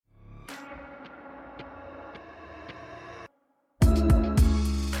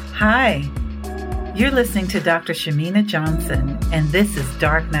Hi, you're listening to Dr. Shamina Johnson, and this is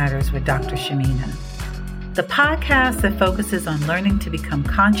Dark Matters with Dr. Shamina, the podcast that focuses on learning to become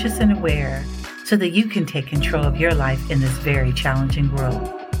conscious and aware so that you can take control of your life in this very challenging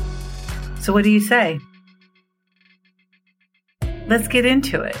world. So what do you say? Let's get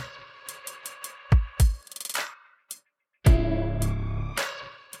into it.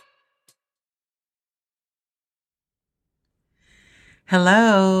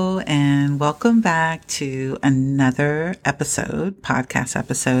 Hello, and welcome back to another podcast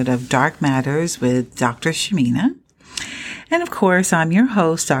episode of Dark Matters with Dr. Shamina. And of course, I'm your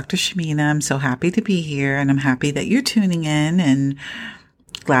host, Dr. Shamina. I'm so happy to be here, and I'm happy that you're tuning in and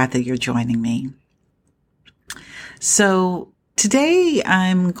glad that you're joining me. So today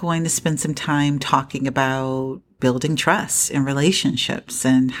I'm going to spend some time talking about building trust in relationships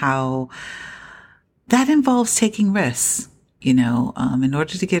and how that involves taking risks. In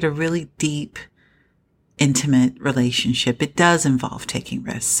order to get a really deep, intimate relationship, it does involve taking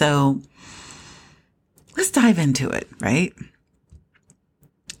risks. So let's dive into it, right?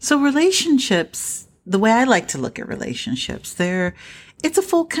 So relationships, the way I like to look at relationships, it's a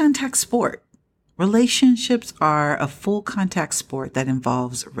full contact sport. Relationships are a full contact sport that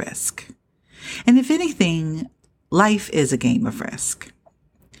involves risk. And if anything, life is a game of risk.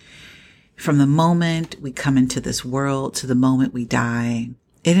 From the moment we come into this world to the moment we die,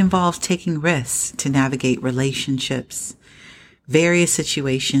 it involves taking risks to navigate relationships, various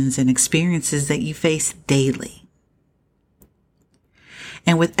situations, and experiences that you face daily.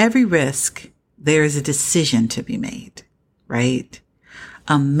 And with every risk, there is a decision to be made, right?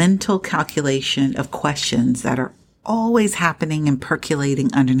 A mental calculation of questions that are always happening and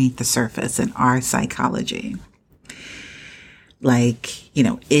percolating underneath the surface in our psychology. Like,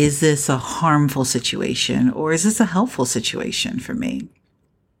 is this a harmful situation or is this a helpful situation for me?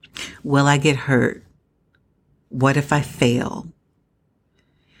 Will I get hurt? What if I fail?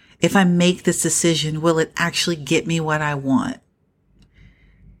 If I make this decision, will it actually get me what I want?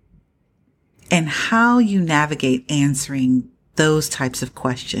 And how you navigate answering those types of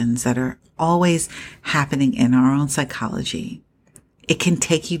questions that are always happening in our own psychology, it can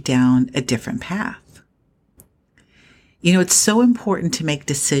take you down a different path. It's so important to make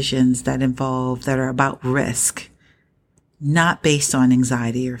decisions that are about risk, not based on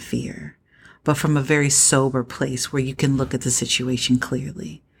anxiety or fear, but from a very sober place where you can look at the situation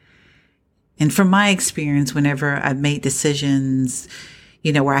clearly. And from my experience, whenever I've made decisions,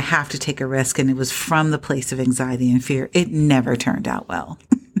 where I have to take a risk and it was from the place of anxiety and fear, it never turned out well.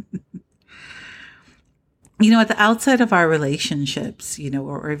 At the outset of our relationships,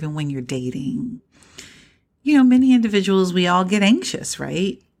 or even when you're dating, many individuals, we all get anxious,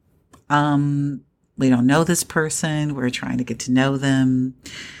 right? We don't know this person. We're trying to get to know them.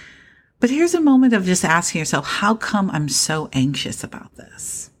 But here's a moment of just asking yourself, how come I'm so anxious about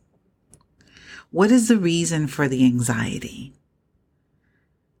this? What is the reason for the anxiety?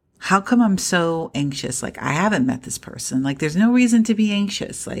 How come I'm so anxious? Like, I haven't met this person. Like, there's no reason to be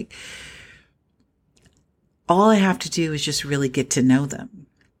anxious. Like, all I have to do is just really get to know them.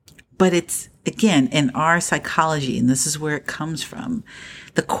 But it's, again, in our psychology, and this is where it comes from,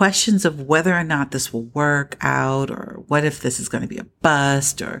 the questions of whether or not this will work out, or what if this is going to be a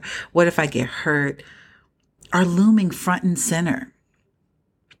bust, or what if I get hurt, are looming front and center.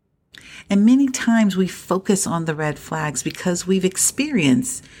 And many times we focus on the red flags because we've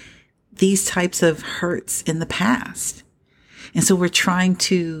experienced these types of hurts in the past. And so we're trying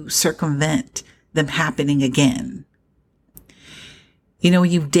to circumvent them happening again.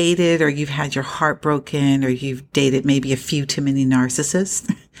 You've dated or you've had your heart broken or you've dated maybe a few too many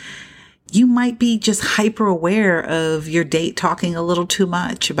narcissists. You might be just hyper aware of your date talking a little too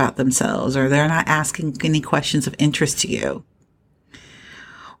much about themselves, or they're not asking any questions of interest to you.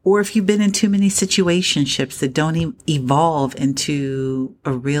 Or if you've been in too many situationships that don't evolve into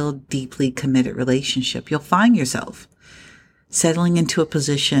a real deeply committed relationship, you'll find yourself settling into a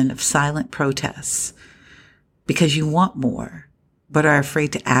position of silent protests because you want more, but are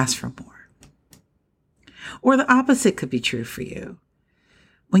afraid to ask for more. Or the opposite could be true for you.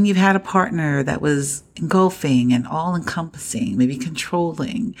 When you've had a partner that was engulfing and all-encompassing, maybe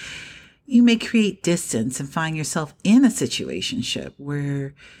controlling, you may create distance and find yourself in a situationship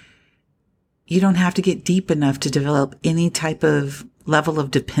where you don't have to get deep enough to develop any type of level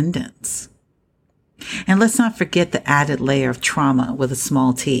of dependence. And let's not forget the added layer of trauma with a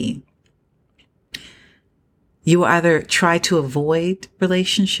small t. You will either try to avoid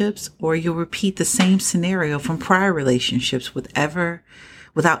relationships or you'll repeat the same scenario from prior relationships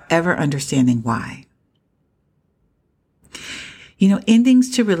without ever understanding why. Endings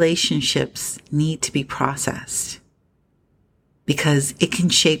to relationships need to be processed because it can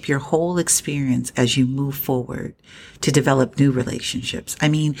shape your whole experience as you move forward to develop new relationships. I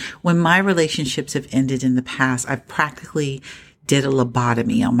mean, when my relationships have ended in the past, I've practically did a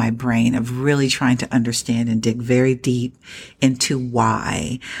lobotomy on my brain of really trying to understand and dig very deep into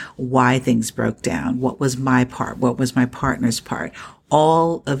why things broke down. What was my part? What was my partner's part?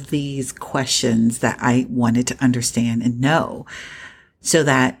 All of these questions that I wanted to understand and know so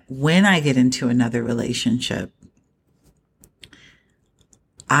that when I get into another relationship,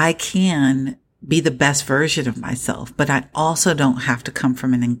 I can be the best version of myself, but I also don't have to come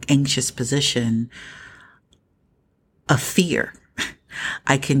from an anxious position of fear.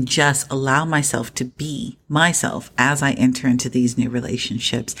 I can just allow myself to be myself as I enter into these new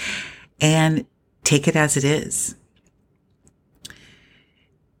relationships and take it as it is.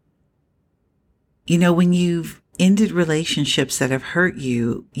 When you've ended relationships that have hurt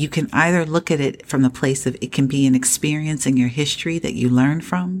you, you can either look at it from the place of it can be an experience in your history that you learn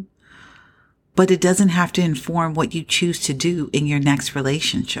from, but it doesn't have to inform what you choose to do in your next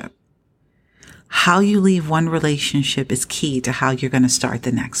relationship. How you leave one relationship is key to how you're going to start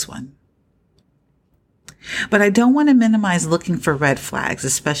the next one. But I don't want to minimize looking for red flags,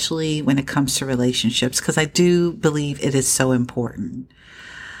 especially when it comes to relationships, because I do believe it is so important.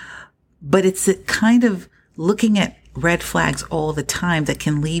 But it's the kind of looking at red flags all the time that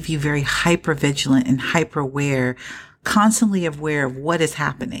can leave you very hyper vigilant and hyper aware, constantly aware of what is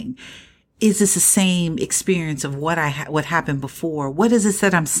happening. Is this the same experience of what happened before? What is this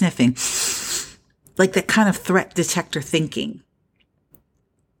that I'm sniffing? Like that kind of threat detector thinking,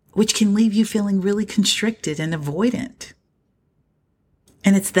 which can leave you feeling really constricted and avoidant.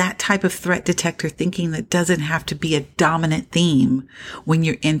 And it's that type of threat detector thinking that doesn't have to be a dominant theme when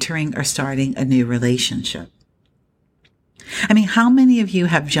you're entering or starting a new relationship. I mean, how many of you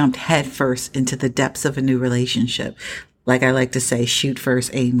have jumped headfirst into the depths of a new relationship? Like I like to say, shoot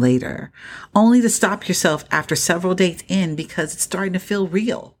first, aim later, only to stop yourself after several dates in because it's starting to feel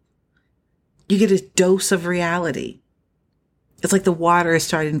real. You get a dose of reality. It's like the water is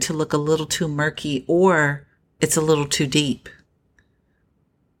starting to look a little too murky or it's a little too deep.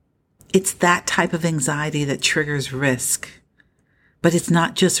 It's that type of anxiety that triggers risk. But it's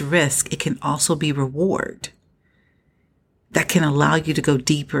not just risk, it can also be reward. That can allow you to go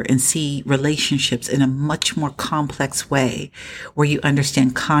deeper and see relationships in a much more complex way where you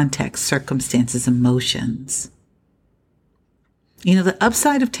understand context, circumstances, emotions. The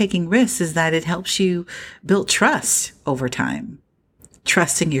upside of taking risks is that it helps you build trust over time.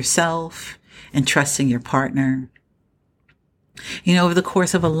 Trusting yourself and trusting your partner. Over the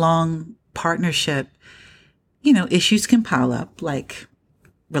course of a long partnership, issues can pile up like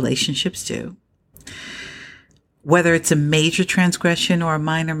relationships do. Whether it's a major transgression or a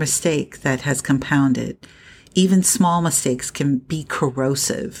minor mistake that has compounded, even small mistakes can be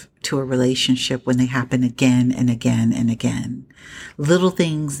corrosive to a relationship when they happen again and again and again. Little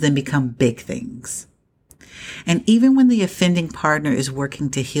things then become big things. And even when the offending partner is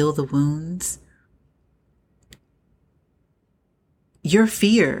working to heal the wounds, your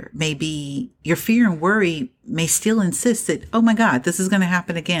fear and worry may still insist that, oh my God, this is going to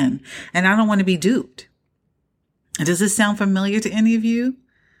happen again. And I don't want to be duped. Does this sound familiar to any of you?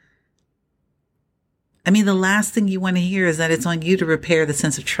 I mean, the last thing you want to hear is that it's on you to repair the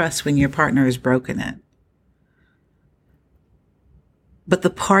sense of trust when your partner has broken it. But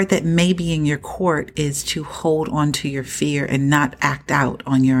the part that may be in your court is to hold on to your fear and not act out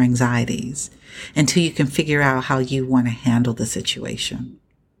on your anxieties until you can figure out how you want to handle the situation.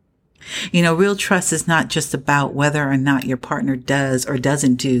 Real trust is not just about whether or not your partner does or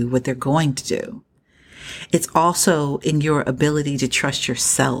doesn't do what they're going to do. It's also in your ability to trust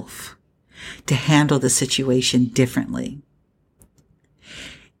yourself to handle the situation differently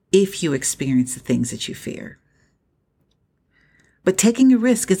if you experience the things that you fear. But taking a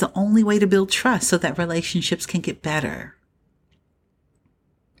risk is the only way to build trust so that relationships can get better.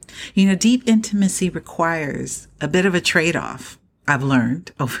 Deep intimacy requires a bit of a trade-off, I've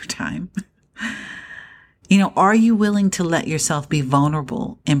learned over time. Are you willing to let yourself be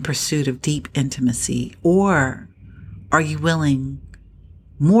vulnerable in pursuit of deep intimacy? Or are you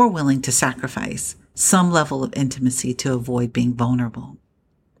more willing to sacrifice some level of intimacy to avoid being vulnerable?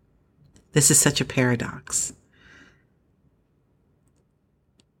 This is such a paradox.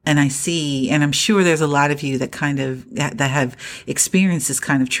 And I'm sure there's a lot of you that have experienced this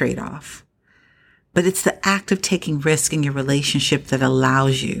kind of trade-off. But it's the act of taking risk in your relationship that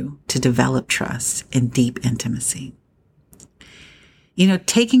allows you to develop trust and deep intimacy.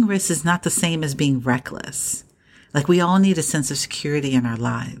 Taking risks is not the same as being reckless. Like, we all need a sense of security in our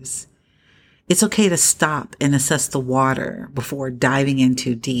lives. It's okay to stop and assess the water before diving in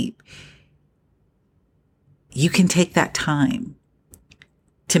too deep. You can take that time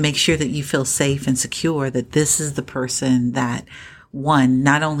to make sure that you feel safe and secure, that this is the person that, one,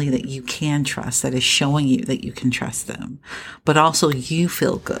 not only that you can trust, that is showing you that you can trust them, but also you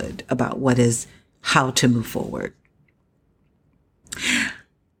feel good about how to move forward.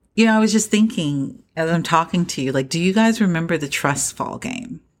 I was just thinking as I'm talking to you, like, do you guys remember the trust fall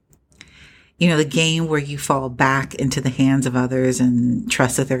game? The game where you fall back into the hands of others and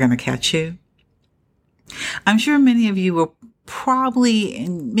trust that they're going to catch you. I'm sure many of you will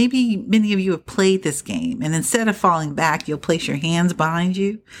and maybe many of you have played this game, and instead of falling back, you'll place your hands behind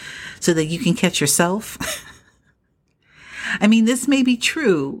you so that you can catch yourself. I mean, this may be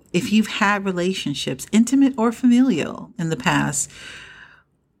true if you've had relationships, intimate or familial, in the past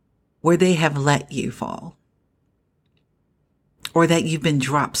where they have let you fall, or that you've been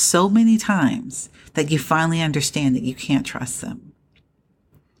dropped so many times that you finally understand that you can't trust them.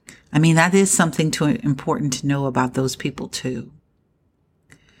 I mean, that is something important to know about those people too.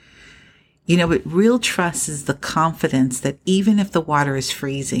 But real trust is the confidence that even if the water is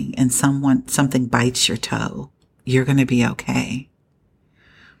freezing and something bites your toe, you're going to be okay.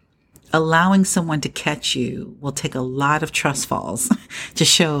 Allowing someone to catch you will take a lot of trust falls to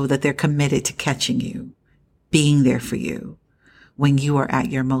show that they're committed to catching you, being there for you when you are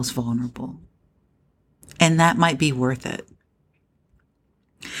at your most vulnerable. And that might be worth it.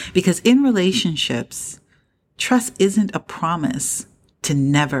 Because in relationships, trust isn't a promise to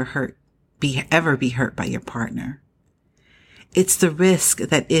never ever be hurt by your partner. It's the risk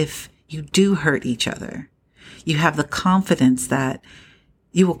that if you do hurt each other, you have the confidence that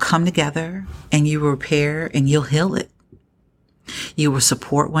you will come together and you will repair and you'll heal it. You will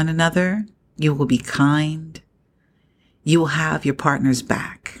support one another. You will be kind. You will have your partner's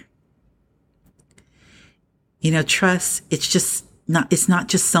back. Trust, it's not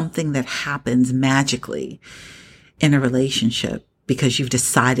just something that happens magically in a relationship because you've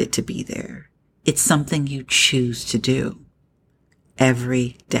decided to be there. It's something you choose to do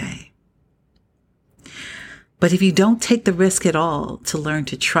every day. But if you don't take the risk at all to learn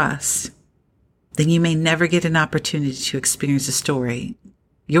to trust, then you may never get an opportunity to experience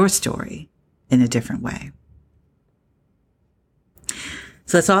your story, in a different way.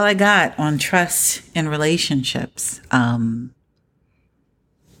 So that's all I got on trust in relationships.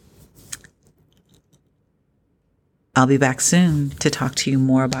 I'll be back soon to talk to you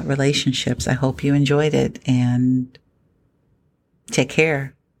more about relationships. I hope you enjoyed it, and take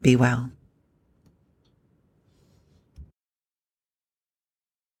care. Be well.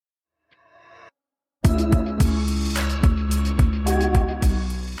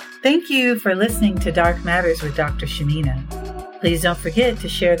 Thank you for listening to Dark Matters with Dr. Shamina. Please don't forget to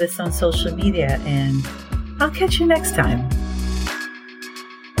share this on social media, and I'll catch you next time.